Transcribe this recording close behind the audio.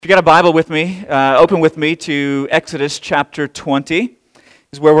If you got a Bible with me, open with me to Exodus chapter 20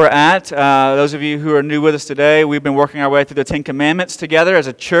 is where we're at. Those of you who are new with us today, we've been working our way through the Ten Commandments together as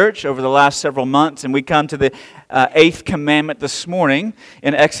a church over the last several months, and we come to the eighth commandment this morning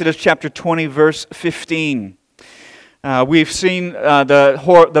in Exodus chapter 20, verse 15. We've seen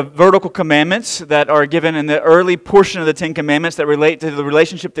the vertical commandments that are given in the early portion of the Ten Commandments that relate to the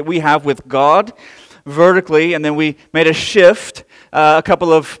relationship that we have with God vertically, and then we made a shift a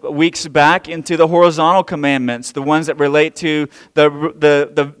couple of weeks back into the horizontal commandments, the ones that relate to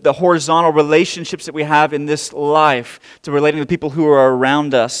the horizontal relationships that we have in this life, to relating to the people who are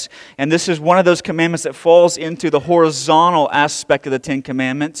around us. And this is one of those commandments that falls into the horizontal aspect of the Ten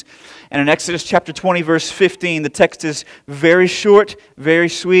Commandments. And in Exodus chapter 20, verse 15, the text is very short, very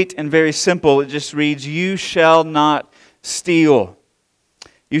sweet, and very simple. It just reads, "You shall not steal.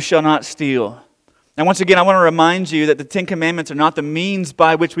 You shall not steal." And once again, I want to remind you that the Ten Commandments are not the means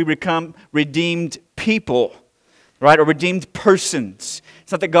by which we become redeemed people, right, or redeemed persons.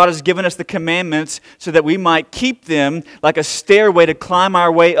 It's not that God has given us the commandments so that we might keep them like a stairway to climb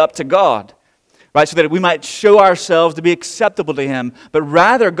our way up to God, right, so that we might show ourselves to be acceptable to Him. But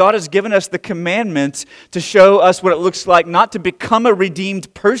rather, God has given us the commandments to show us what it looks like not to become a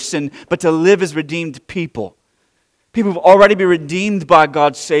redeemed person, but to live as redeemed people. People have already been redeemed by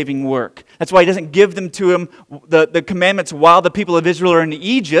God's saving work. That's why He doesn't give them to them, the commandments, while the people of Israel are in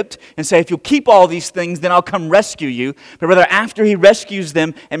Egypt and say, if you'll keep all these things, then I'll come rescue you. But rather, after He rescues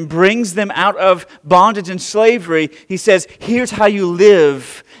them and brings them out of bondage and slavery, He says, here's how you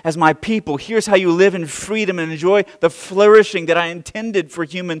live as my people. Here's how you live in freedom and enjoy the flourishing that I intended for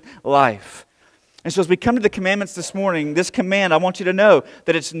human life. And so as we come to the commandments this morning, this command, I want you to know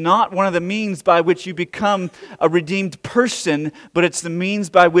that it's not one of the means by which you become a redeemed person, but it's the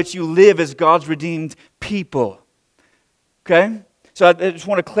means by which you live as God's redeemed people. Okay? So I just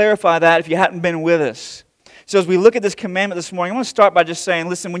want to clarify that if you hadn't been with us. So as we look at this commandment this morning, I want to start by just saying,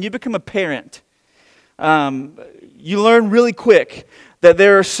 listen, when you become a parent, you learn really quick that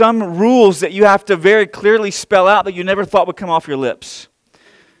there are some rules that you have to very clearly spell out that you never thought would come off your lips.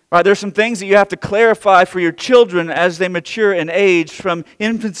 Right, there's some things that you have to clarify for your children as they mature in age, from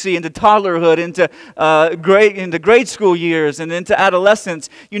infancy into toddlerhood, into grade school years, and into adolescence.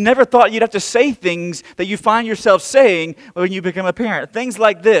 You never thought you'd have to say things that you find yourself saying when you become a parent. Things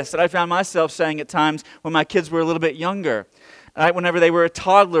like this that I found myself saying at times when my kids were a little bit younger. Right, whenever they were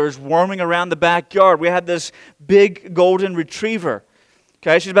toddlers, roaming around the backyard, we had this big golden retriever.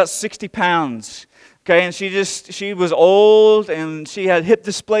 Okay, she's about 60 pounds. Okay, and she was old, and she had hip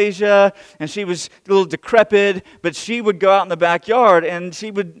dysplasia, and she was a little decrepit, but she would go out in the backyard, and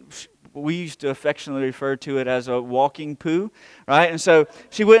we used to affectionately refer to it as a walking poo, right? And so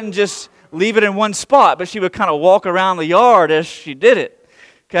she wouldn't just leave it in one spot, but she would kind of walk around the yard as she did it.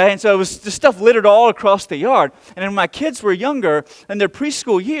 Okay, and so it was just stuff littered all across the yard. And when my kids were younger, in their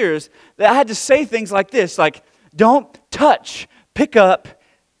preschool years, I had to say things like this, like, don't touch, pick up,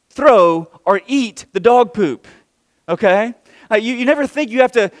 throw, or eat the dog poop, okay? You never think you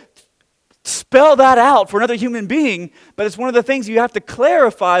have to spell that out for another human being, but it's one of the things you have to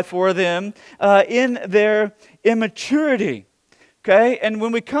clarify for them in their immaturity, okay? And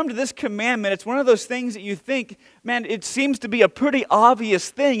when we come to this commandment, it's one of those things that you think, man, it seems to be a pretty obvious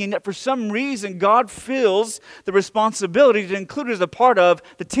thing, and yet for some reason God feels the responsibility to include it as a part of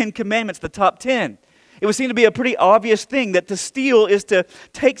the Ten Commandments, the top 10. It would seem to be a pretty obvious thing that to steal is to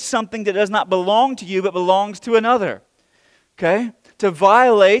take something that does not belong to you but belongs to another. Okay? To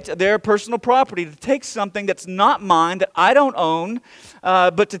violate their personal property, to take something that's not mine, that I don't own,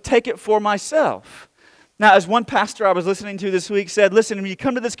 but to take it for myself. Now, as one pastor I was listening to this week said, listen, when you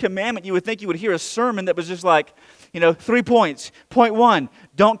come to this commandment, you would think you would hear a sermon that was just like, 3 points. Point 1,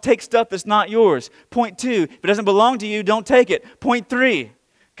 don't take stuff that's not yours. Point 2, if it doesn't belong to you, don't take it. Point 3,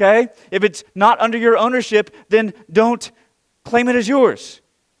 okay? If it's not under your ownership, then don't claim it as yours.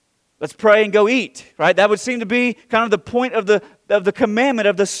 Let's pray and go eat, right? That would seem to be kind of the point of the commandment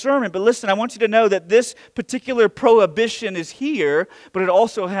of the sermon. But listen, I want you to know that this particular prohibition is here, but it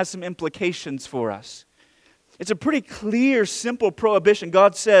also has some implications for us. It's a pretty clear, simple prohibition.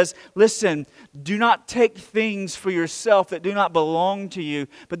 God says, listen, do not take things for yourself that do not belong to you.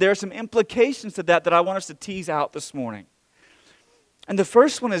 But there are some implications to that I want us to tease out this morning. And the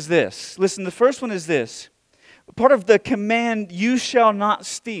first one is this. Listen, the first one is this. Part of the command, you shall not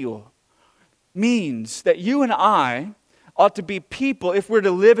steal, means that you and I ought to be people, if we're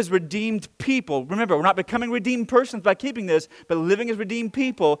to live as redeemed people. Remember, we're not becoming redeemed persons by keeping this, but living as redeemed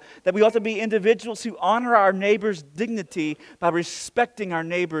people, that we ought to be individuals who honor our neighbor's dignity by respecting our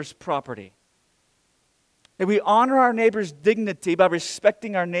neighbor's property. That we honor our neighbor's dignity by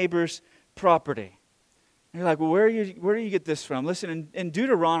respecting our neighbor's property. And you're like, well, where do you get this from? Listen, in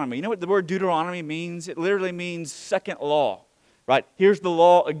Deuteronomy, you know what the word Deuteronomy means? It literally means second law, right? Here's the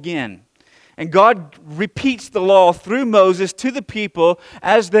law again. And God repeats the law through Moses to the people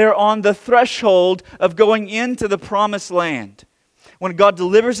as they're on the threshold of going into the promised land. When God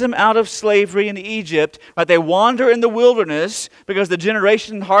delivers them out of slavery in Egypt, right, they wander in the wilderness because the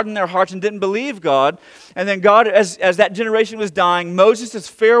generation hardened their hearts and didn't believe God. And then God, as that generation was dying, Moses'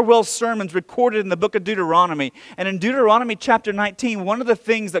 farewell sermons recorded in the book of Deuteronomy. And in Deuteronomy chapter 19, one of the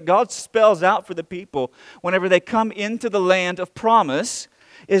things that God spells out for the people whenever they come into the land of promise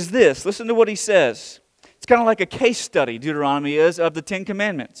is this. Listen to what he says. It's kind of like a case study, Deuteronomy is, of the Ten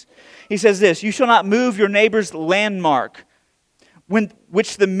Commandments. He says this, "You shall not move your neighbor's landmark,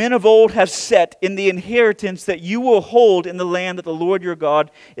 which the men of old have set in the inheritance that you will hold in the land that the Lord your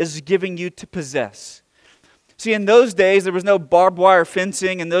God is giving you to possess." See, in those days, there was no barbed wire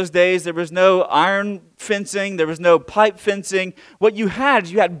fencing. In those days, there was no iron fencing. There was no pipe fencing. What you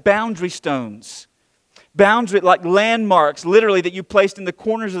had boundary stones. Boundary, like landmarks, literally, that you placed in the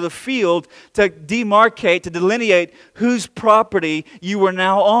corners of the field to demarcate, to delineate whose property you were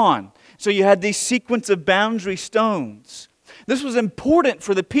now on. So you had these sequence of boundary stones. This was important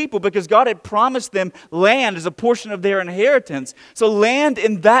for the people because God had promised them land as a portion of their inheritance. So land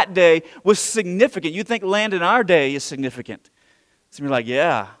in that day was significant. You think land in our day is significant. So you're like,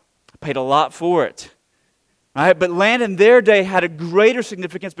 yeah, I paid a lot for it. Right? But land in their day had a greater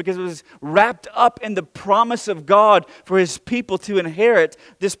significance because it was wrapped up in the promise of God for His people to inherit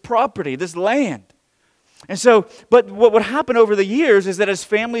this property, this land. And so, but what would happen over the years is that as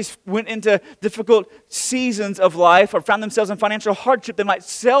families went into difficult seasons of life or found themselves in financial hardship, they might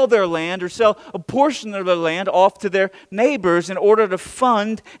sell their land or sell a portion of their land off to their neighbors in order to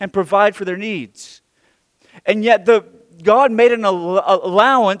fund and provide for their needs. And yet God made an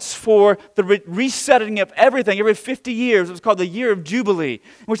allowance for the resetting of everything every 50 years. It was called the year of Jubilee,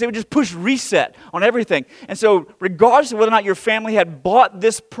 in which they would just push reset on everything. And so regardless of whether or not your family had bought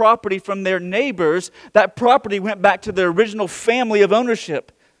this property from their neighbors, that property went back to the original family of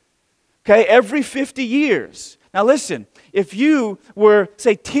ownership. Okay, every 50 years. Now listen, if you were,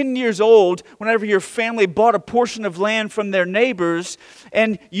 say, 10 years old whenever your family bought a portion of land from their neighbors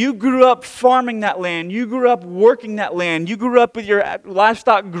and you grew up farming that land, you grew up working that land, you grew up with your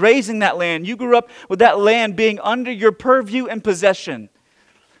livestock grazing that land, you grew up with that land being under your purview and possession.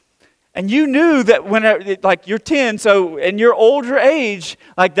 And you knew that when, like, you're 10, so in your older age,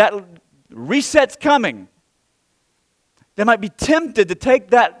 like, that reset's coming. They might be tempted to take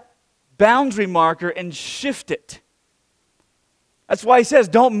that boundary marker and shift it. That's why he says,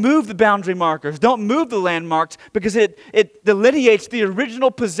 don't move the boundary markers, don't move the landmarks, because it delineates the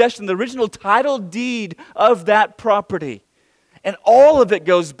original possession, the original title deed of that property. And all of it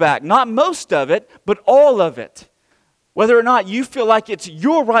goes back, not most of it, but all of it. Whether or not you feel like it's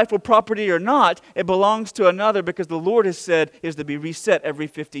your rightful property or not, it belongs to another because the Lord has said it is to be reset every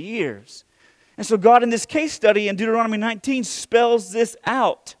 50 years. And so God in this case study in Deuteronomy 19 spells this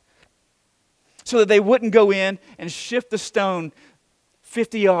out so that they wouldn't go in and shift the stone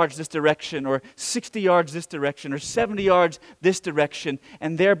 50 yards this direction or 60 yards this direction or 70 yards this direction,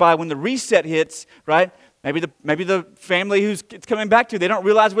 and thereby when the reset hits, right, maybe the family who's it's coming back to, they don't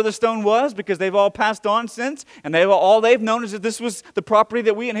realize where the stone was because they've all passed on since, and all they've known is that this was the property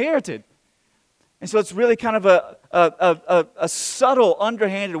that we inherited. And so it's really kind of a subtle,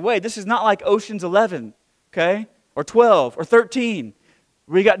 underhanded way. This is not like Ocean's 11, okay, or 12, or 13,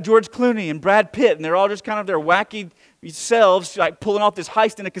 where you got George Clooney and Brad Pitt, and they're all just kind of their wacky selves, like pulling off this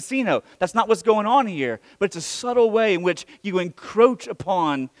heist in a casino. That's not what's going on here. But it's a subtle way in which you encroach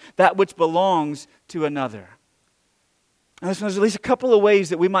upon that which belongs to another. And there's at least a couple of ways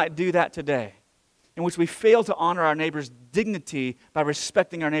that we might do that today, in which we fail to honor our neighbor's dignity by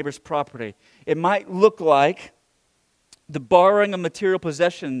respecting our neighbor's property. It might look like the borrowing of material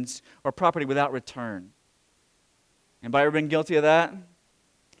possessions or property without return. Anybody ever been guilty of that?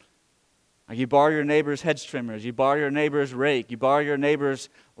 You borrow your neighbor's hedge trimmers, you borrow your neighbor's rake, you borrow your neighbor's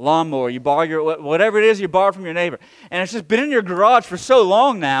lawnmower, you borrow your, whatever it is you borrow from your neighbor. And it's just been in your garage for so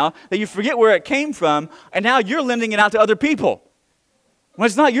long now that you forget where it came from, and now you're lending it out to other people when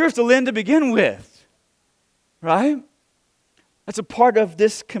it's not yours to lend to begin with. Right? That's a part of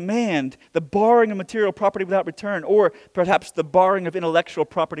this command, the borrowing of material property without return, or perhaps the borrowing of intellectual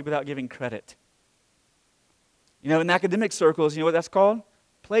property without giving credit. You know, in academic circles, you know what that's called?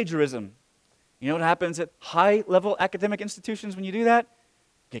 Plagiarism. You know what happens at high-level academic institutions when you do that?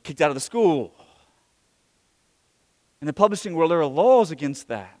 Get kicked out of the school. In the publishing world, there are laws against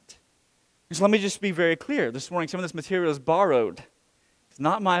that. So let me just be very clear. This morning, some of this material is borrowed. It's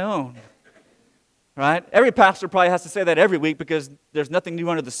not my own. Right? Every pastor probably has to say that every week because there's nothing new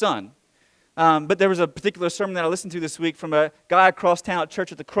under the sun. But there was a particular sermon that I listened to this week from a guy across town at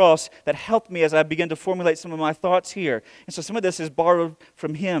Church at the Cross that helped me as I began to formulate some of my thoughts here. And so some of this is borrowed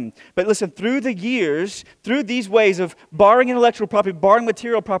from him. But listen, through the years, through these ways of borrowing intellectual property, borrowing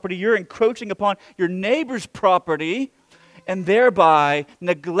material property, you're encroaching upon your neighbor's property and thereby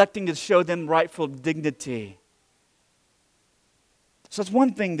neglecting to show them rightful dignity. So that's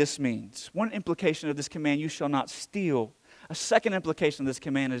one thing this means. One implication of this command, you shall not steal. A second implication of this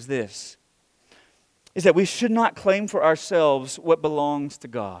command is this, is that we should not claim for ourselves what belongs to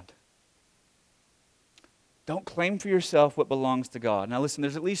God. Don't claim for yourself what belongs to God. Now listen,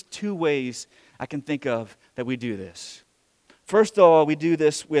 there's at least two ways I can think of that we do this. First of all, we do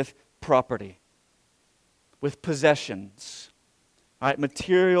this with property, with possessions. All right,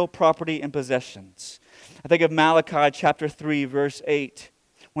 material property and possessions. I think of Malachi chapter 3, verse 8,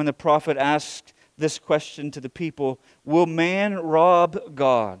 when the prophet asked this question to the people, will man rob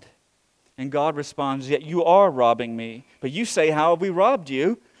God? And God responds, yet you are robbing me. But you say, how have we robbed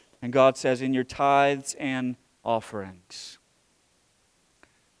you? And God says, in your tithes and offerings.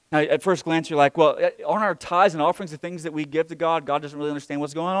 Now, at first glance, you're like, well, aren't our tithes and offerings the things that we give to God? God doesn't really understand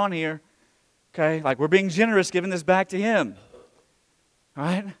what's going on here. Okay, like we're being generous, giving this back to Him. All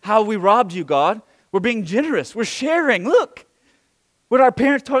right? How have we robbed you, God? We're being generous. We're sharing. Look, what our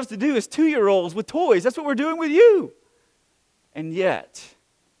parents taught us to do as 2-year-olds with toys. That's what we're doing with you. And yet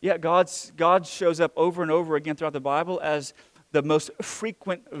God shows up over and over again throughout the Bible as the most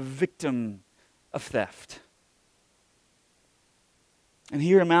frequent victim of theft. And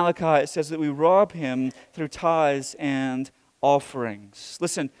here in Malachi, it says that we rob Him through tithes and offerings.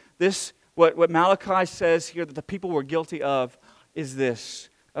 Listen, what Malachi says here that the people were guilty of is this,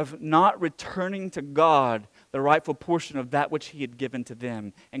 of not returning to God the rightful portion of that which He had given to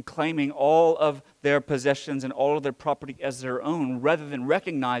them and claiming all of their possessions and all of their property as their own rather than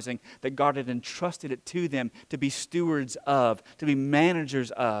recognizing that God had entrusted it to them to be stewards of, to be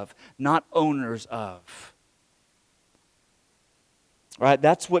managers of, not owners of. All right,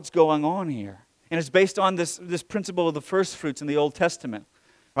 that's what's going on here. And it's based on this principle of the first fruits in the Old Testament.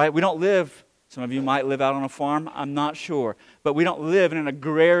 Right? We don't live, some of you might live out on a farm, I'm not sure. But we don't live in an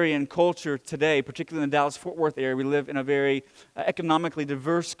agrarian culture today, particularly in the Dallas-Fort Worth area. We live in a very economically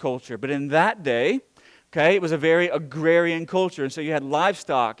diverse culture. But in that day, okay, it was a very agrarian culture. And so you had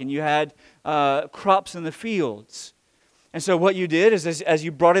livestock and you had crops in the fields. And so what you did is as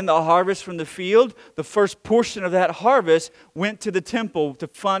you brought in the harvest from the field, the first portion of that harvest went to the temple to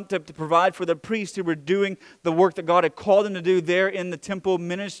provide for the priests who were doing the work that God had called them to do there in the temple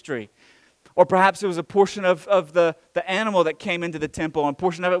ministry. Or perhaps it was a portion of the animal that came into the temple, and a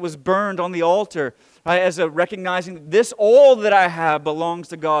portion of it was burned on the altar, right, as a recognizing this, all that I have belongs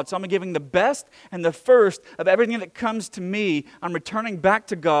to God. So I'm giving the best and the first of everything that comes to me. I'm returning back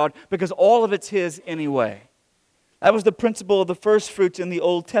to God because all of it's His anyway. That was the principle of the first fruits in the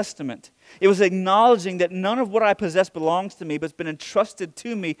Old Testament. It was acknowledging that none of what I possess belongs to me, but it's been entrusted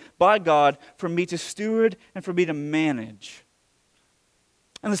to me by God for me to steward and for me to manage.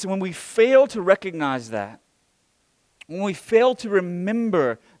 And listen, when we fail to recognize that, when we fail to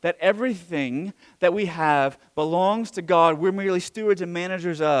remember that everything that we have belongs to God, we're merely stewards and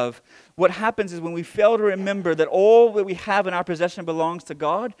managers of, what happens is when we fail to remember that all that we have in our possession belongs to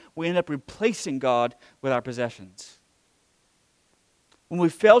God, we end up replacing God with our possessions. When we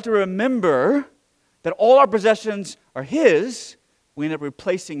fail to remember that all our possessions are His, we end up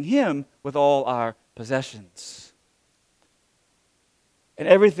replacing Him with all our possessions. And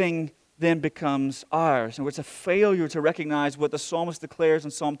everything then becomes ours. And it's a failure to recognize what the psalmist declares in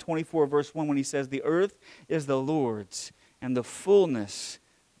Psalm 24, verse 1, when he says, the earth is the Lord's and the fullness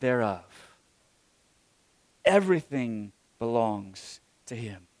thereof. Everything belongs to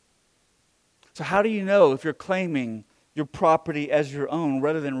Him. So how do you know if you're claiming your property as your own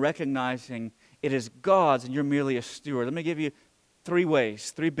rather than recognizing it is God's and you're merely a steward? Let me give you 3 ways,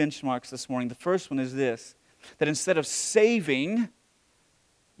 3 benchmarks this morning. The first one is this, that instead of saving,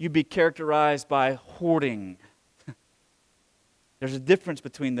 you'd be characterized by hoarding. There's a difference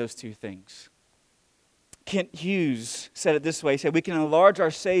between those two things. Kent Hughes said it this way. He said, we can enlarge our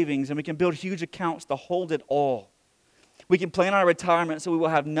savings and we can build huge accounts to hold it all. We can plan our retirement so we will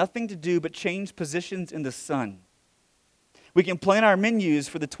have nothing to do but change positions in the sun. We can plan our menus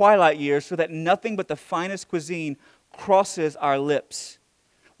for the twilight years so that nothing but the finest cuisine crosses our lips.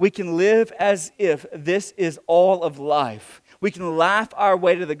 We can live as if this is all of life. We can laugh our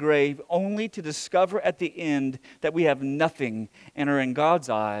way to the grave only to discover at the end that we have nothing and are in God's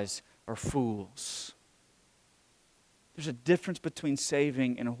eyes are fools. There's a difference between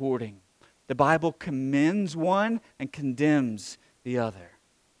saving and hoarding. The Bible commends one and condemns the other.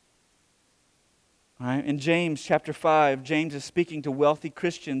 All right? In James chapter 5, James is speaking to wealthy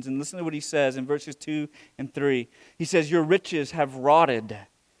Christians, and listen to what he says in verses 2 and 3. He says, "Your riches have rotted,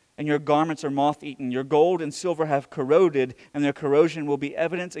 and your garments are moth-eaten. Your gold and silver have corroded, and their corrosion will be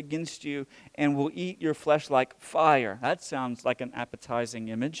evidence against you and will eat your flesh like fire." That sounds like an appetizing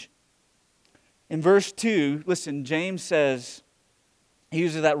image. In verse 2, listen, James says, he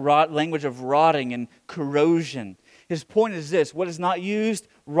uses that language of rotting and corrosion. His point is this: what is not used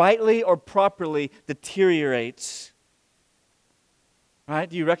rightly or properly deteriorates. Right?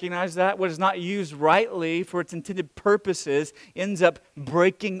 Do you recognize that? What is not used rightly for its intended purposes ends up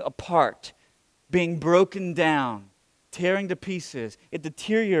breaking apart, being broken down, tearing to pieces. It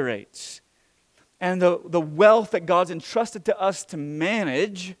deteriorates. And the wealth that God's entrusted to us to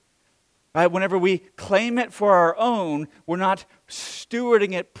manage, right, whenever we claim it for our own, we're not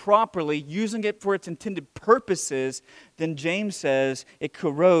stewarding it properly, using it for its intended purposes, then James says it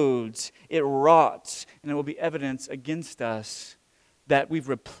corrodes, it rots, and it will be evidence against us that we've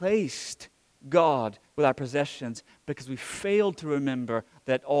replaced God with our possessions because we failed to remember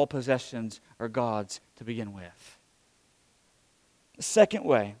that all possessions are God's to begin with. The second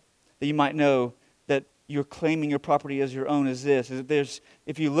way that you might know that you're claiming your property as your own is this: is that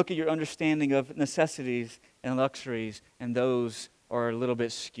if you look at your understanding of necessities and luxuries, and those are a little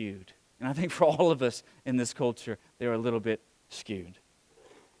bit skewed. And I think for all of us in this culture, they're a little bit skewed.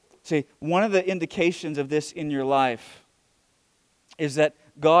 See, one of the indications of this in your life is that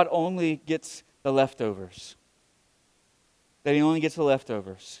God only gets the leftovers. That He only gets the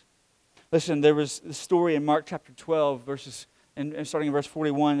leftovers. Listen, there was the story in Mark chapter 12, and starting in verse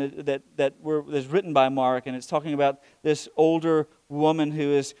 41, that's written by Mark, and it's talking about this older woman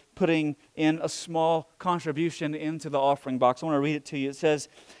who is putting in a small contribution into the offering box. I want to read it to you. It says,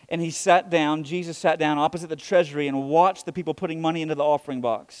 "And Jesus sat down opposite the treasury and watched the people putting money into the offering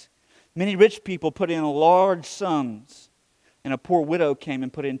box. Many rich people put in large sums, and a poor widow came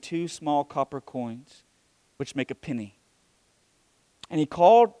and put in 2 small copper coins, which make a penny. And He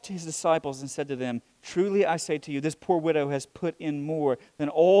called to His disciples and said to them, 'Truly I say to you, this poor widow has put in more than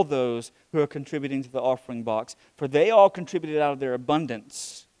all those who are contributing to the offering box. For they all contributed out of their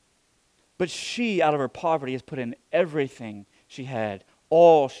abundance. But she, out of her poverty, has put in everything she had,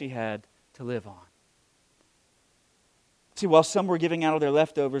 all she had to live on.'" See, while some were giving out of their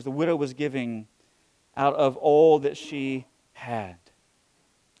leftovers, the widow was giving out of all that she had.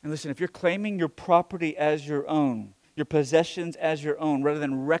 And listen, if you're claiming your property as your own, your possessions as your own, rather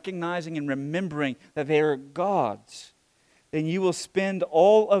than recognizing and remembering that they are God's, then you will spend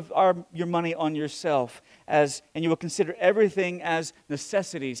all of your money on yourself, and you will consider everything as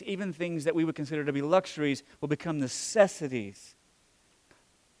necessities. Even things that we would consider to be luxuries will become necessities.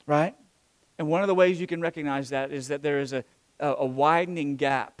 Right? And one of the ways you can recognize that is that there is a widening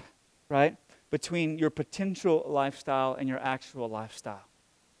gap, right, between your potential lifestyle and your actual lifestyle.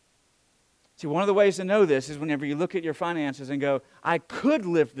 See, one of the ways to know this is whenever you look at your finances and go, "I could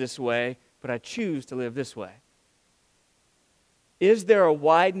live this way, but I choose to live this way." Is there a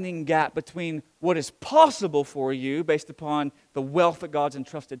widening gap between what is possible for you based upon the wealth that God's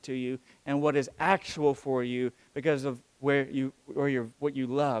entrusted to you and what is actual for you because of what you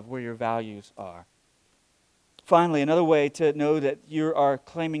love, where your values are? Finally, another way to know that you are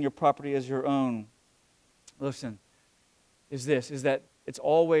claiming your property as your own, listen, is that it's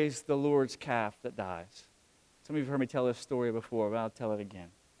always the Lord's calf that dies. Some of you have heard me tell this story before, but I'll tell it again.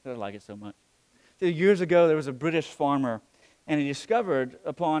 I like it so much. So years ago, there was a British farmer, and he discovered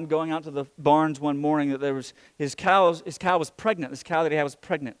upon going out to the barns one morning that his cow was pregnant. This cow that he had was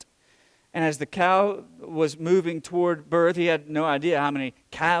pregnant. And as the cow was moving toward birth, he had no idea how many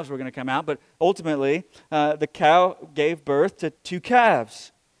calves were going to come out, but ultimately, the cow gave birth to 2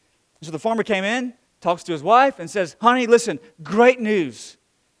 calves. So the farmer came in, talks to his wife, and says, "Honey, listen, great news.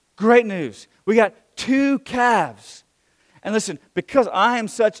 Great news. We got 2 calves. And listen, because I am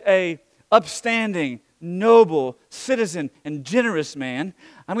such a upstanding, noble citizen and generous man,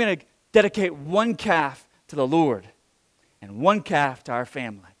 I'm going to dedicate 1 calf to the Lord and 1 calf to our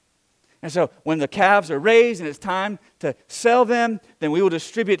family. And so when the calves are raised and it's time to sell them, then we will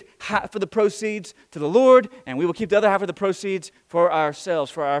distribute half of the proceeds to the Lord, and we will keep the other half of the proceeds for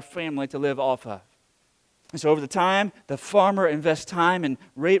ourselves, for our family to live off of." And so over the time, the farmer invests time in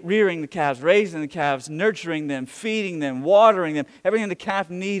rearing the calves, raising the calves, nurturing them, feeding them, watering them, everything the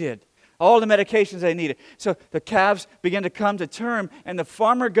calf needed, all the medications they needed. So the calves begin to come to term, and the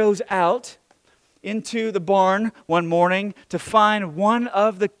farmer goes out into the barn one morning to find one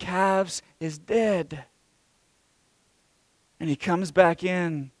of the calves is dead. And he comes back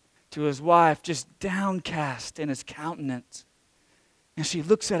in to his wife, just downcast in his countenance. And she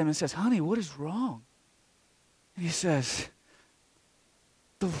looks at him and says, "Honey, what is wrong?" And he says,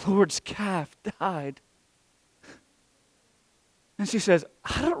 "The Lord's calf died." And she says,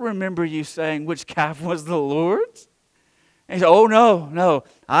 "I don't remember you saying which calf was the Lord's." And he said, "Oh, no.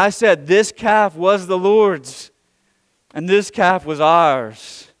 I said this calf was the Lord's, and this calf was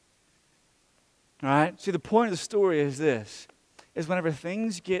ours." All right? See, the point of the story is this, is whenever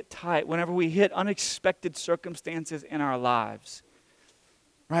things get tight, whenever we hit unexpected circumstances in our lives,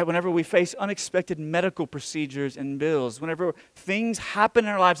 right? Whenever we face unexpected medical procedures and bills, whenever things happen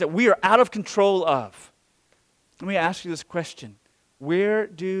in our lives that we are out of control of, let me ask you this question. Where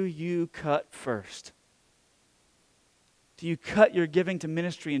do you cut first? Do you cut your giving to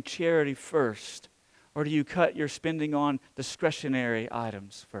ministry and charity first? Or do you cut your spending on discretionary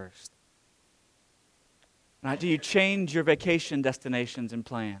items first? Right? Do you change your vacation destinations and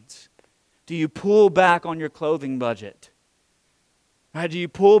plans? Do you pull back on your clothing budget? Right? Do you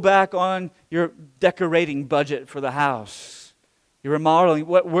pull back on your decorating budget for the house? Your remodeling?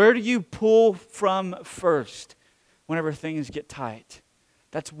 Where do you pull from first whenever things get tight?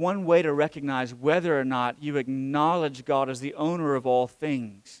 That's one way to recognize whether or not you acknowledge God as the owner of all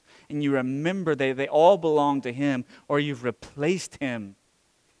things and you remember they all belong to Him, or you've replaced Him.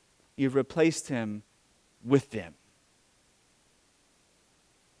 You've replaced Him with them.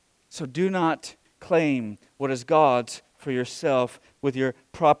 So do not claim what is God's for yourself with your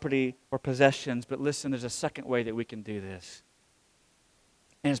property or possessions. But listen, there's a second way that we can do this.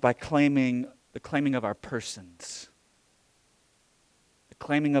 And it's by claiming of our persons. The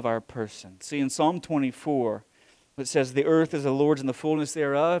claiming of our person. See, in Psalm 24, it says, "The earth is the Lord's and the fullness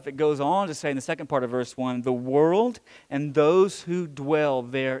thereof." It goes on to say in the second part of verse 1, "The world and those who dwell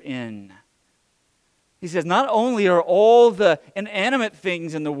therein." He says, not only are all the inanimate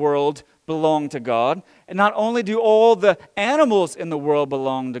things in the world belong to God, and not only do all the animals in the world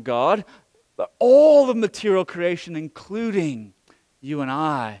belong to God, but all the material creation, including you and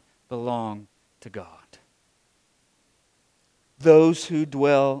I, belong to God. Those who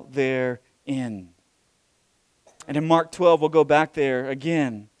dwell therein. And in Mark 12, we'll go back there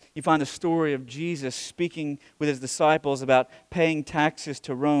again. You find the story of Jesus speaking with His disciples about paying taxes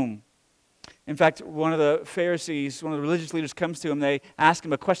to Rome. In fact, one of the Pharisees, one of the religious leaders comes to Him. They ask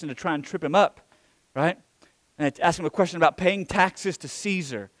Him a question to try and trip Him up, right? And they ask Him a question about paying taxes to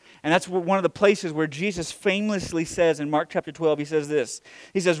Caesar. And that's one of the places where Jesus famously says in Mark chapter 12, He says this.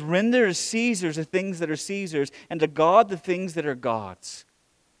 He says, "Render to Caesar the things that are Caesar's, and to God the things that are God's."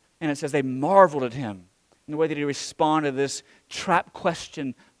 And it says they marveled at Him in the way that He responded to this trap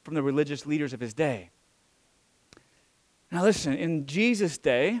question from the religious leaders of His day. Now listen, in Jesus'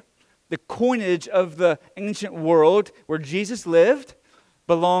 day, the coinage of the ancient world where Jesus lived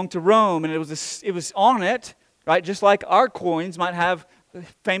belonged to Rome, and it was on it, right? Just like our coins might have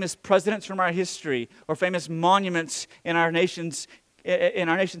famous presidents from our history or famous monuments in our nation's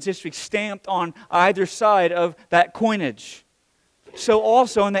history stamped on either side of that coinage. So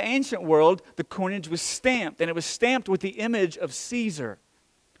also in the ancient world, the coinage was stamped, and it was stamped with the image of Caesar.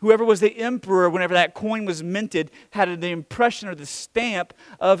 Whoever was the emperor, whenever that coin was minted, had the impression or the stamp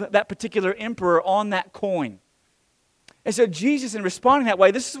of that particular emperor on that coin. And so Jesus, in responding that way,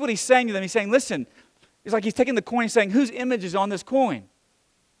 this is what He's saying to them. He's saying, listen, it's like He's taking the coin and saying, whose image is on this coin?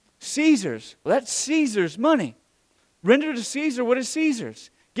 Caesar's. Well, that's Caesar's money. Render to Caesar what is Caesar's.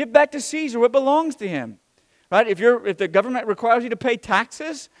 Give back to Caesar what belongs to him. Right? If the government requires you to pay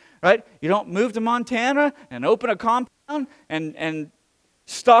taxes, right? You don't move to Montana and open a compound and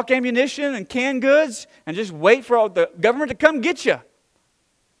stock ammunition and canned goods and just wait for all the government to come get you.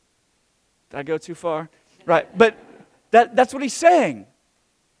 Did I go too far? Right. But that's what He's saying.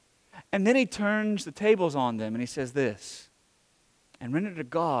 And then He turns the tables on them and He says this, "And render to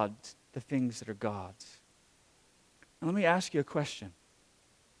God the things that are God's." Now let me ask you a question.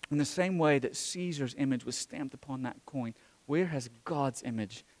 In the same way that Caesar's image was stamped upon that coin, where has God's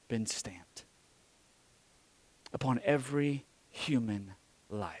image been stamped? Upon every human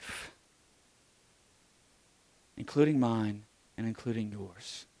life, including mine and including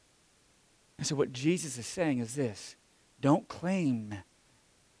yours. And so what Jesus is saying is this: don't claim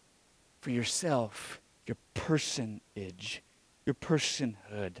for yourself your personage, your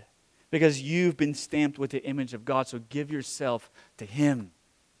personhood, because you've been stamped with the image of God. So give yourself to Him.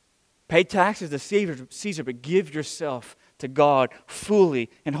 Pay taxes to Caesar, but give yourself to God fully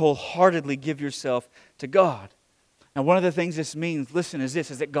and wholeheartedly. Give yourself to God. Now, one of the things this means, listen, is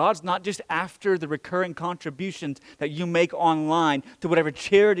that God's not just after the recurring contributions that you make online to whatever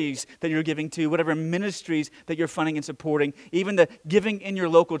charities that you're giving to, whatever ministries that you're funding and supporting, even the giving in your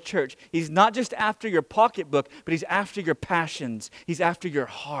local church. He's not just after your pocketbook, but He's after your passions. He's after your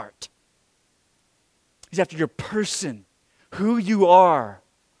heart. He's after your person, who you are,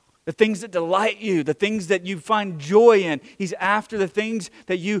 the things that delight you, the things that you find joy in. He's after the things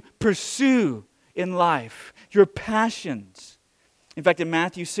that you pursue in life, your passions. In fact, in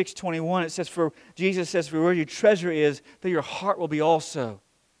Matthew 6:21, it says, Jesus says, for where your treasure is, there your heart will be also.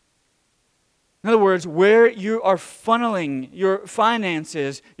 In other words, where you are funneling your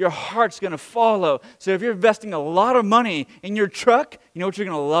finances, your heart's going to follow. So if you're investing a lot of money in your truck, you know what you're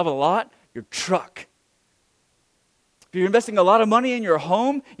going to love a lot? Your truck. If you're investing a lot of money in your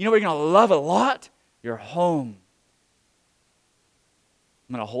home, you know what you're going to love a lot? Your home.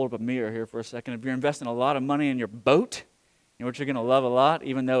 I'm going to hold up a mirror here for a second. If you're investing a lot of money in your boat, you know what you're going to love a lot,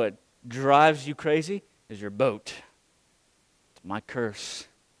 even though it drives you crazy, is your boat. It's my curse.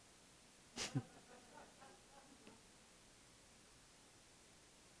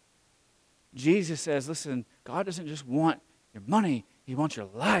 Jesus says, listen, God doesn't just want your money. He wants your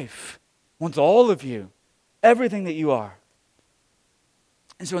life. He wants all of you, everything that you are.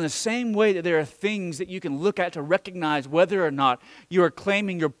 And so in the same way that there are things that you can look at to recognize whether or not you are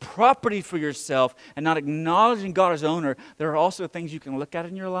claiming your property for yourself and not acknowledging God as owner, there are also things you can look at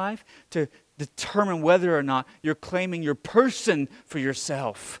in your life to determine whether or not you're claiming your person for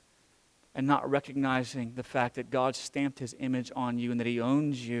yourself and not recognizing the fact that God stamped His image on you and that He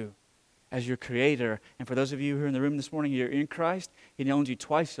owns you as your creator. And for those of you who are in the room this morning, you're in Christ, He owns you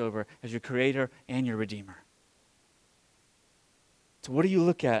twice over as your creator and your redeemer. So what do you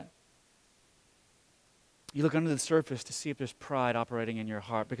look at? You look under the surface to see if there's pride operating in your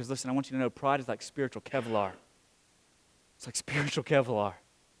heart. Because listen, I want you to know pride is like spiritual Kevlar. It's like spiritual Kevlar.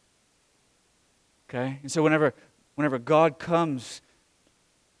 Okay? And so whenever God comes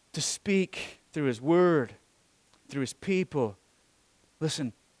to speak through His Word, through His people,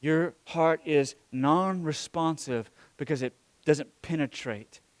 listen, your heart is non-responsive because it doesn't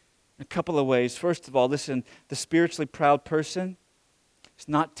penetrate. In a couple of ways. First of all, listen, the spiritually proud person, it's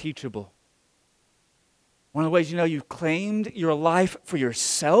not teachable. One of the ways you know you've claimed your life for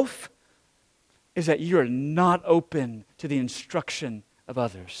yourself is that you are not open to the instruction of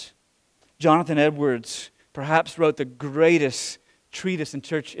others. Jonathan Edwards perhaps wrote the greatest treatise in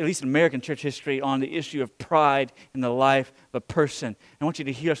church, at least in American church history, on the issue of pride in the life of a person. I want you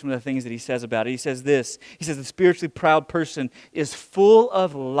to hear some of the things that he says about it. He says this, he says, the spiritually proud person is full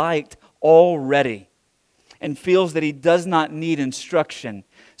of light already and feels that he does not need instruction,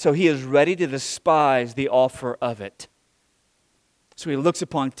 so he is ready to despise the offer of it. So he looks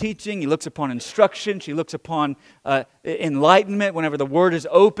upon teaching, he looks upon instruction, he looks upon enlightenment whenever the Word is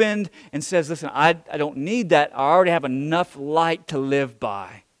opened and says, listen, I don't need that. I already have enough light to live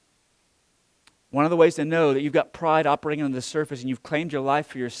by. One of the ways to know that you've got pride operating on the surface and you've claimed your life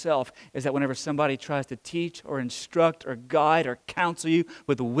for yourself is that whenever somebody tries to teach or instruct or guide or counsel you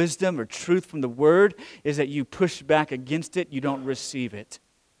with wisdom or truth from the Word, is that you push back against it, you don't receive it.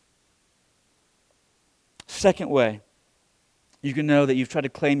 Second way you can know that you've tried to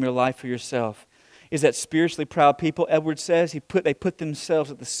claim your life for yourself is that spiritually proud people, Edwards says, they put themselves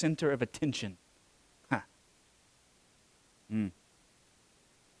at the center of attention. Need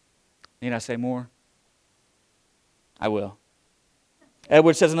I say more? I will.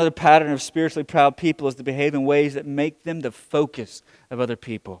 Edwards says another pattern of spiritually proud people is to behave in ways that make them the focus of other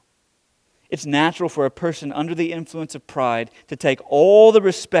people. It's natural for a person under the influence of pride to take all the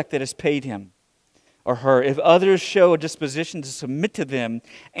respect that is paid him or her. If others show a disposition to submit to them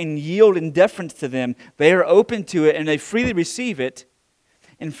and yield in deference to them, they are open to it and they freely receive it.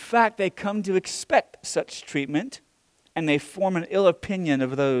 In fact, they come to expect such treatment, and they form an ill opinion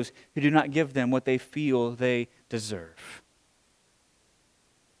of those who do not give them what they feel they deserve.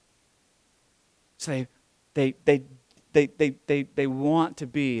 So they want to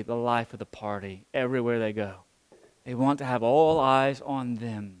be the life of the party everywhere they go. They want to have all eyes on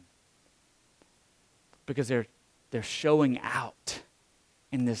them because they're showing out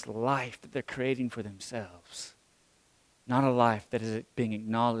in this life that they're creating for themselves. Not a life that is being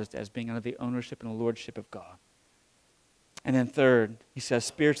acknowledged as being under the ownership and the lordship of God. And then third, he says,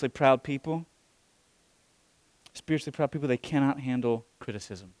 spiritually proud people, they cannot handle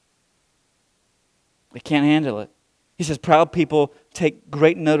criticism. They can't handle it. He says proud people take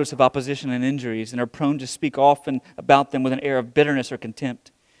great notice of opposition and injuries and are prone to speak often about them with an air of bitterness or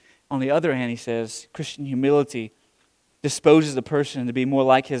contempt. On the other hand, he says, Christian humility disposes the person to be more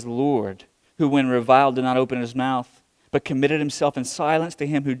like his Lord, who when reviled did not open his mouth, but committed himself in silence to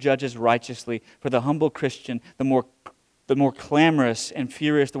him who judges righteously. For the humble Christian, the more clamorous and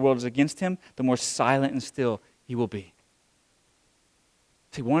furious the world is against him, the more silent and still he will be.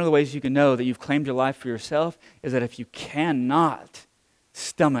 See, one of the ways you can know that you've claimed your life for yourself is that if you cannot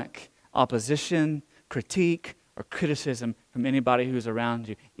stomach opposition, critique, or criticism from anybody who's around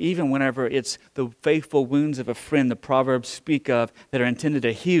you, even whenever it's the faithful wounds of a friend the Proverbs speak of that are intended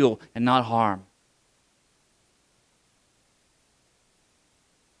to heal and not harm.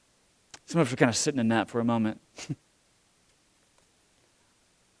 Some of us are kind of sitting in that for a moment.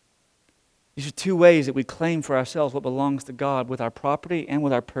 These are two ways that we claim for ourselves what belongs to God, with our property and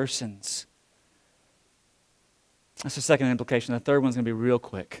with our persons. That's the second implication. The third one's going to be real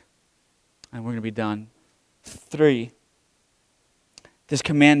quick, and we're going to be done. 3, this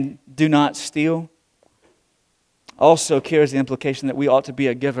command, do not steal, also carries the implication that we ought to be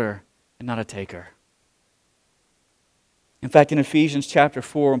a giver and not a taker. In fact, in Ephesians chapter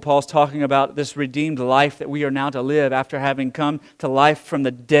 4, when Paul's talking about this redeemed life that we are now to live after having come to life from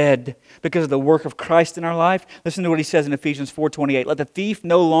the dead because of the work of Christ in our life, listen to what he says in Ephesians 4:28. Let the thief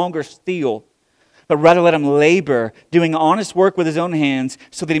no longer steal, but rather let him labor, doing honest work with his own hands,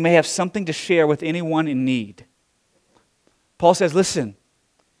 so that he may have something to share with anyone in need. Paul says, listen,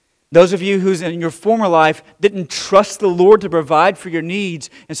 those of you who's in your former life didn't trust the Lord to provide for your needs,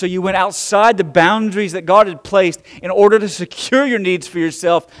 and so you went outside the boundaries that God had placed in order to secure your needs for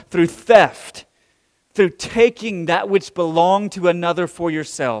yourself through theft, through taking that which belonged to another for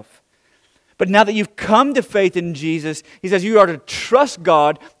yourself. But now that you've come to faith in Jesus, he says you are to trust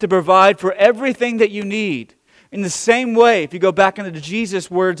God to provide for everything that you need. In the same way, if you go back into Jesus'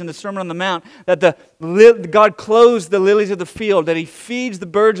 words in the Sermon on the Mount, that God clothes the lilies of the field, that he feeds the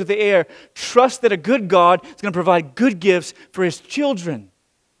birds of the air, trust that a good God is going to provide good gifts for his children.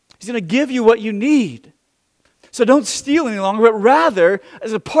 He's going to give you what you need. So don't steal any longer, but rather,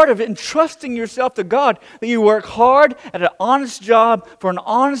 as a part of it, entrusting yourself to God, that you work hard at an honest job, for an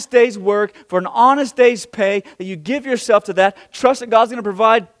honest day's work, for an honest day's pay, that you give yourself to that, trust that God's going to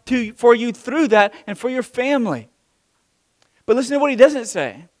provide for you through that and for your family. But listen to what he doesn't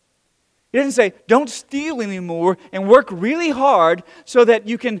say. He doesn't say, don't steal anymore and work really hard so that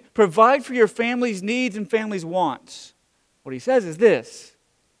you can provide for your family's needs and family's wants. What he says is this.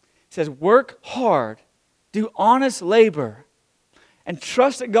 He says, work hard. Do honest labor and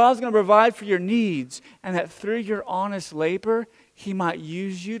trust that God's going to provide for your needs, and that through your honest labor, he might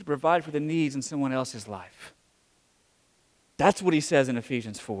use you to provide for the needs in someone else's life. That's what he says in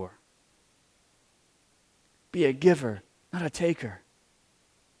Ephesians 4. Be a giver, not a taker.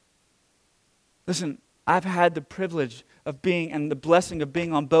 Listen, I've had the privilege of being and the blessing of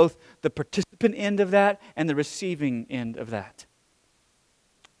being on both the participant end of that and the receiving end of that.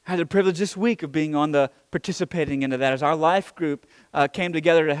 I had the privilege this week of being on the participating end of that as our life group came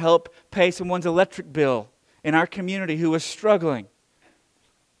together to help pay someone's electric bill in our community who was struggling.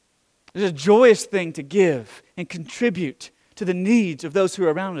 It's a joyous thing to give and contribute to the needs of those who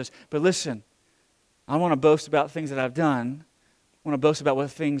are around us. But listen, I don't want to boast about things that I've done. I want to boast about what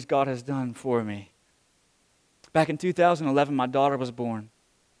things God has done for me. Back in 2011, my daughter was born.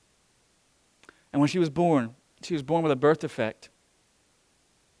 And when she was born with a birth defect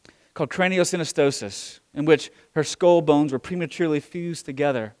called craniosynostosis, in which her skull bones were prematurely fused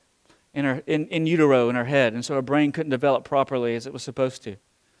together in utero in her head, and so her brain couldn't develop properly as it was supposed to.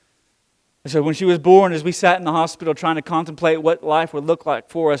 And so when she was born, as we sat in the hospital trying to contemplate what life would look like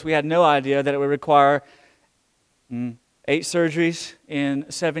for us, we had no idea that it would require 8 surgeries in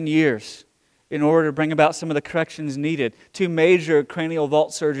 7 years in order to bring about some of the corrections needed. 2 major cranial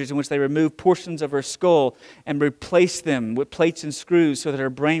vault surgeries in which they removed portions of her skull and replaced them with plates and screws so that her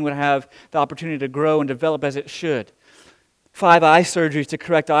brain would have the opportunity to grow and develop as it should. 5 eye surgeries to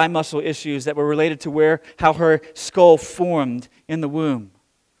correct eye muscle issues that were related to how her skull formed in the womb.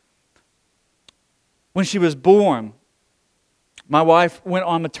 When she was born, my wife went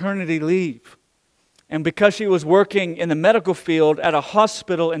on maternity leave. And because she was working in the medical field at a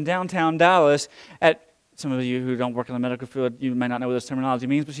hospital in downtown Dallas, some of you who don't work in the medical field, you may not know what this terminology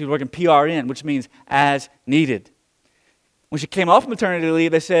means, but she was working PRN, which means as needed. When she came off maternity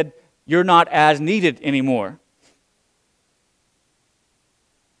leave, they said, you're not as needed anymore.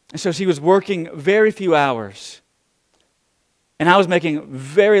 And so she was working very few hours. And I was making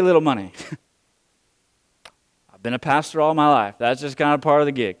very little money. I've been a pastor all my life. That's just kind of part of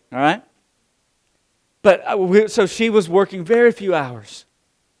the gig, all right? But so she was working very few hours.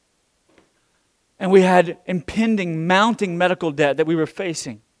 And we had impending, mounting medical debt that we were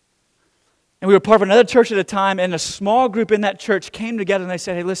facing. And we were part of another church at a time, and a small group in that church came together and they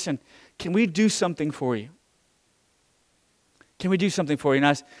said, hey, listen, can we do something for you? Can we do something for you?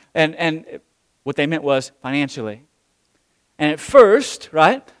 And what they meant was financially. And at first,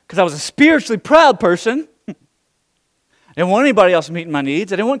 right, because I was a spiritually proud person, I didn't want anybody else meeting my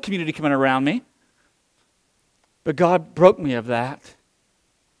needs. I didn't want community coming around me. But God broke me of that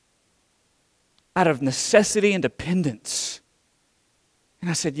out of necessity and dependence. And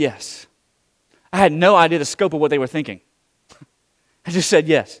I said yes. I had no idea the scope of what they were thinking. I just said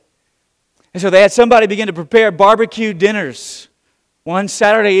yes. And so they had somebody begin to prepare barbecue dinners one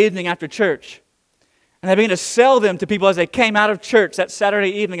Saturday evening after church. And they began to sell them to people as they came out of church that Saturday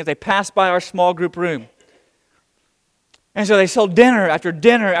evening as they passed by our small group room. And so they sold dinner after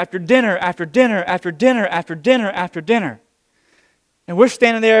dinner after dinner after dinner after dinner after dinner after dinner. And we're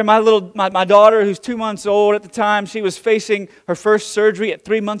standing there, my daughter, who's 2 months old at the time, she was facing her first surgery at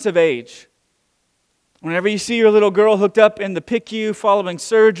 3 months of age. Whenever you see your little girl hooked up in the PICU following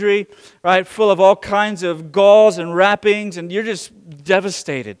surgery, right, full of all kinds of gauze and wrappings, and you're just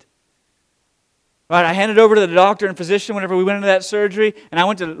devastated. Right, I handed over to the doctor and physician whenever we went into that surgery, and I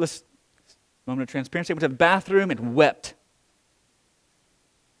went to, moment of transparency, I went to the bathroom and wept.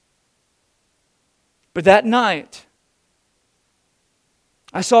 But that night,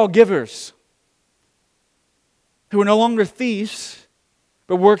 I saw givers who were no longer thieves,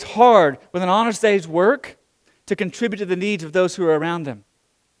 but worked hard with an honest day's work to contribute to the needs of those who were around them.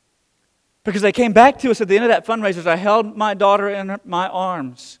 Because they came back to us at the end of that fundraiser as I held my daughter in my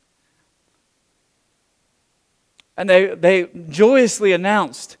arms. And they joyously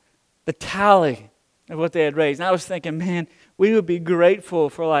announced the tally of what they had raised. And I was thinking, man, we would be grateful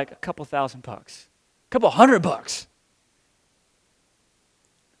for like a couple $1,000, a couple $100.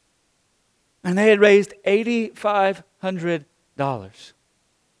 And they had raised $8,500.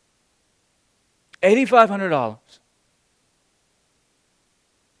 $8,500.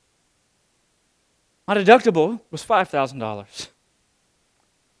 My deductible was $5,000.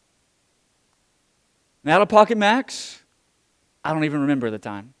 And out-of-pocket max, I don't even remember the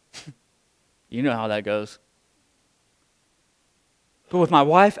time. You know how that goes. But with my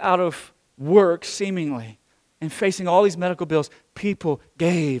wife out of work, seemingly, and facing all these medical bills, people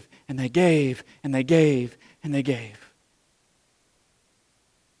gave, and they gave, and they gave, and they gave.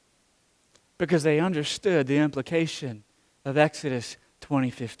 Because they understood the implication of Exodus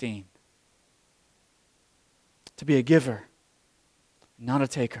 20:15. To be a giver, not a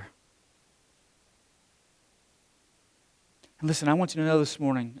taker. And listen, I want you to know this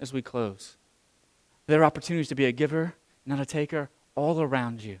morning as we close, there are opportunities to be a giver, not a taker, all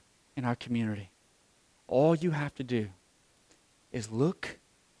around you in our community. All you have to do is look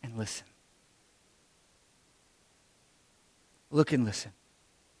and listen. Look and listen.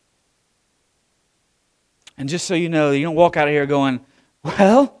 And just so you know, you don't walk out of here going,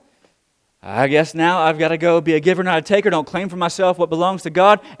 well, I guess now I've got to go be a giver, not a taker. Don't claim for myself what belongs to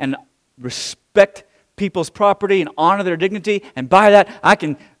God and respect people's property and honor their dignity. And by that, I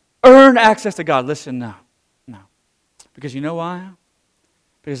can earn access to God. Listen, no. Because you know why?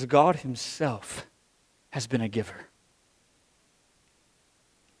 Because God Himself has been a giver.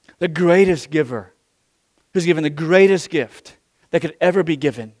 The greatest giver who's given the greatest gift that could ever be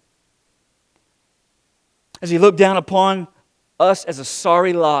given. As He looked down upon us as a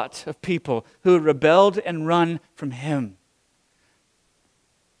sorry lot of people who had rebelled and run from Him.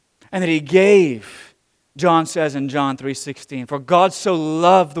 And that He gave, John says in John 3:16, for God so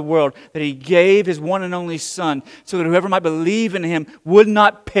loved the world that He gave His one and only Son so that whoever might believe in Him would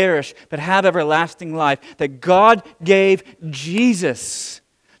not perish but have everlasting life. That God gave Jesus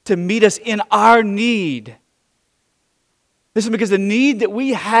to meet us in our need. Listen, because the need that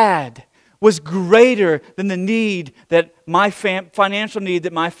we had was greater than the need that financial need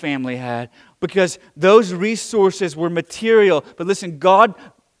that my family had, because those resources were material. But listen, God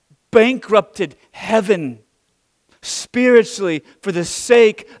bankrupted heaven spiritually for the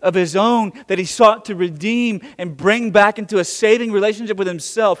sake of His own that He sought to redeem and bring back into a saving relationship with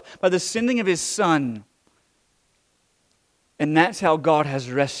Himself by the sending of His Son. And that's how God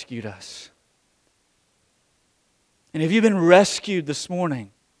has rescued us. And if you've been rescued this morning,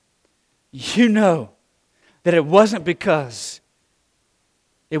 you know that it wasn't because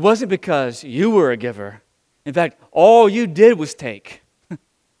you were a giver. In fact, all you did was take.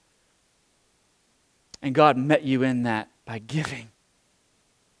 And God met you in that by giving.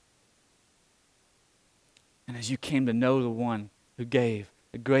 And as you came to know the one who gave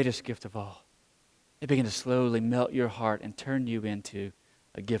the greatest gift of all, it began to slowly melt your heart and turn you into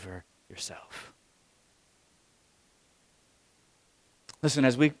a giver yourself. Listen,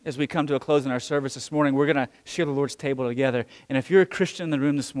 as we come to a close in our service this morning, we're going to share the Lord's table together. And if you're a Christian in the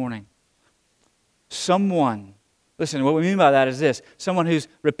room this morning, someone Listen, what we mean by that is this: someone who's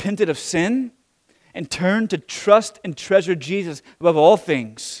repented of sin and turned to trust and treasure Jesus above all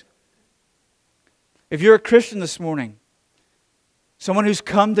things. If you're a Christian this morning, someone who's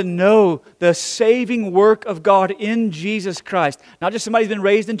come to know the saving work of God in Jesus Christ, not just somebody who's been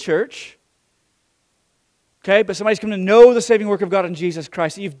raised in church, okay, but somebody's come to know the saving work of God in Jesus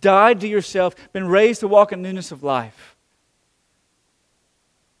Christ. You've died to yourself, been raised to walk in newness of life.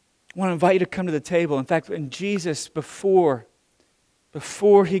 I want to invite you to come to the table. In fact, when Jesus, before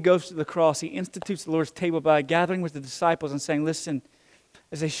he goes to the cross, he institutes the Lord's table by gathering with the disciples and saying, listen,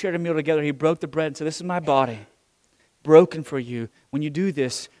 as they shared a meal together, he broke the bread and said, this is my body, broken for you. When you do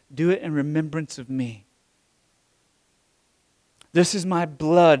this, do it in remembrance of me. This is my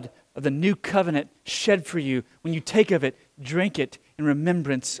blood of the new covenant shed for you. When you take of it, drink it in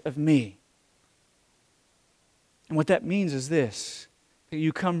remembrance of me. And what that means is this: that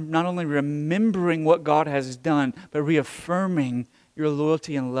you come not only remembering what God has done, but reaffirming your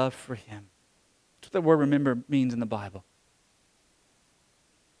loyalty and love for Him. That's what the word remember means in the Bible.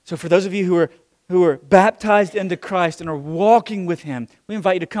 So for those of you who are baptized into Christ and are walking with Him, we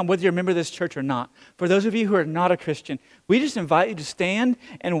invite you to come, whether you're a member of this church or not. For those of you who are not a Christian, we just invite you to stand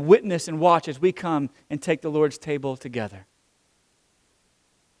and witness and watch as we come and take the Lord's table together.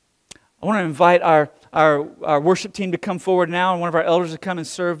 I want to invite our worship team to come forward now, and one of our elders to come and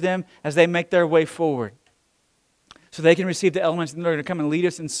serve them as they make their way forward, so they can receive the elements, and they're going to come and lead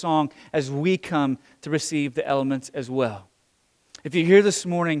us in song as we come to receive the elements as well. If you're here this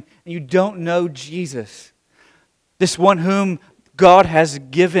morning and you don't know Jesus, this one whom God has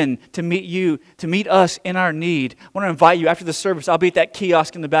given to meet you, to meet us in our need, I want to invite you after the service. I'll be at that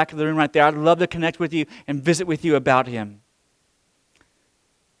kiosk in the back of the room right there. I'd love to connect with you and visit with you about Him.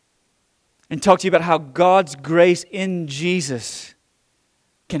 And talk to you about how God's grace in Jesus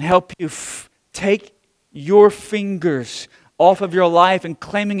can help you take your fingers off of your life and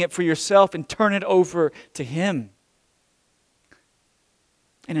claiming it for yourself and turn it over to Him.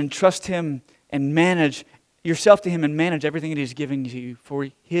 And entrust Him and manage yourself to Him and manage everything that He's giving you for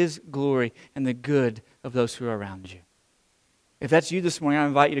His glory and the good of those who are around you. If that's you this morning, I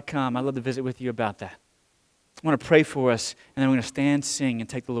invite you to come. I'd love to visit with you about that. I want to pray for us, and then we're going to stand, sing, and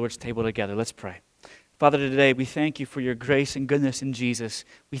take the Lord's table together. Let's pray. Father, today we thank you for your grace and goodness in Jesus.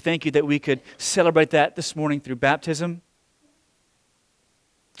 We thank you that we could celebrate that this morning through baptism.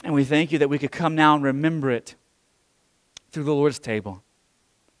 And we thank you that we could come now and remember it through the Lord's table.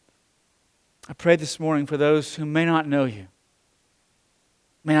 I pray this morning for those who may not know you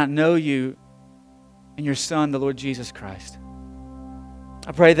and your Son, the Lord Jesus Christ.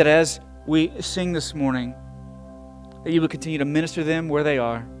 I pray that as we sing this morning, that you will continue to minister to them where they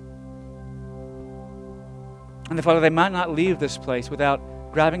are. And that, Father, they might not leave this place without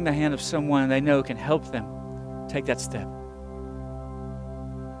grabbing the hand of someone they know can help them take that step.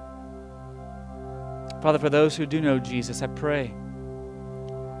 Father, for those who do know Jesus, I pray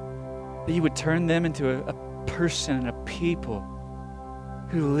that you would turn them into a person and a people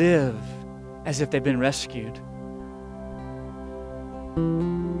who live as if they've been rescued.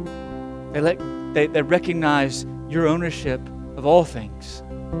 They recognize your ownership of all things.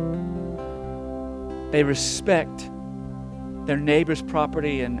 They respect their neighbor's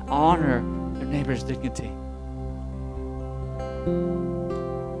property and honor their neighbor's dignity.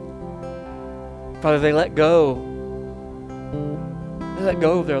 Father, they let go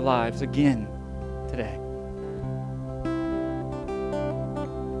of their lives again today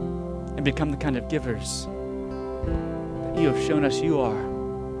and become the kind of givers that you have shown us you are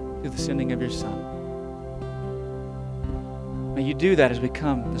through the sending of your Son. May you do that as we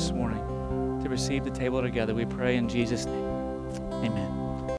come this morning to receive the table together. We pray in Jesus' name. Amen.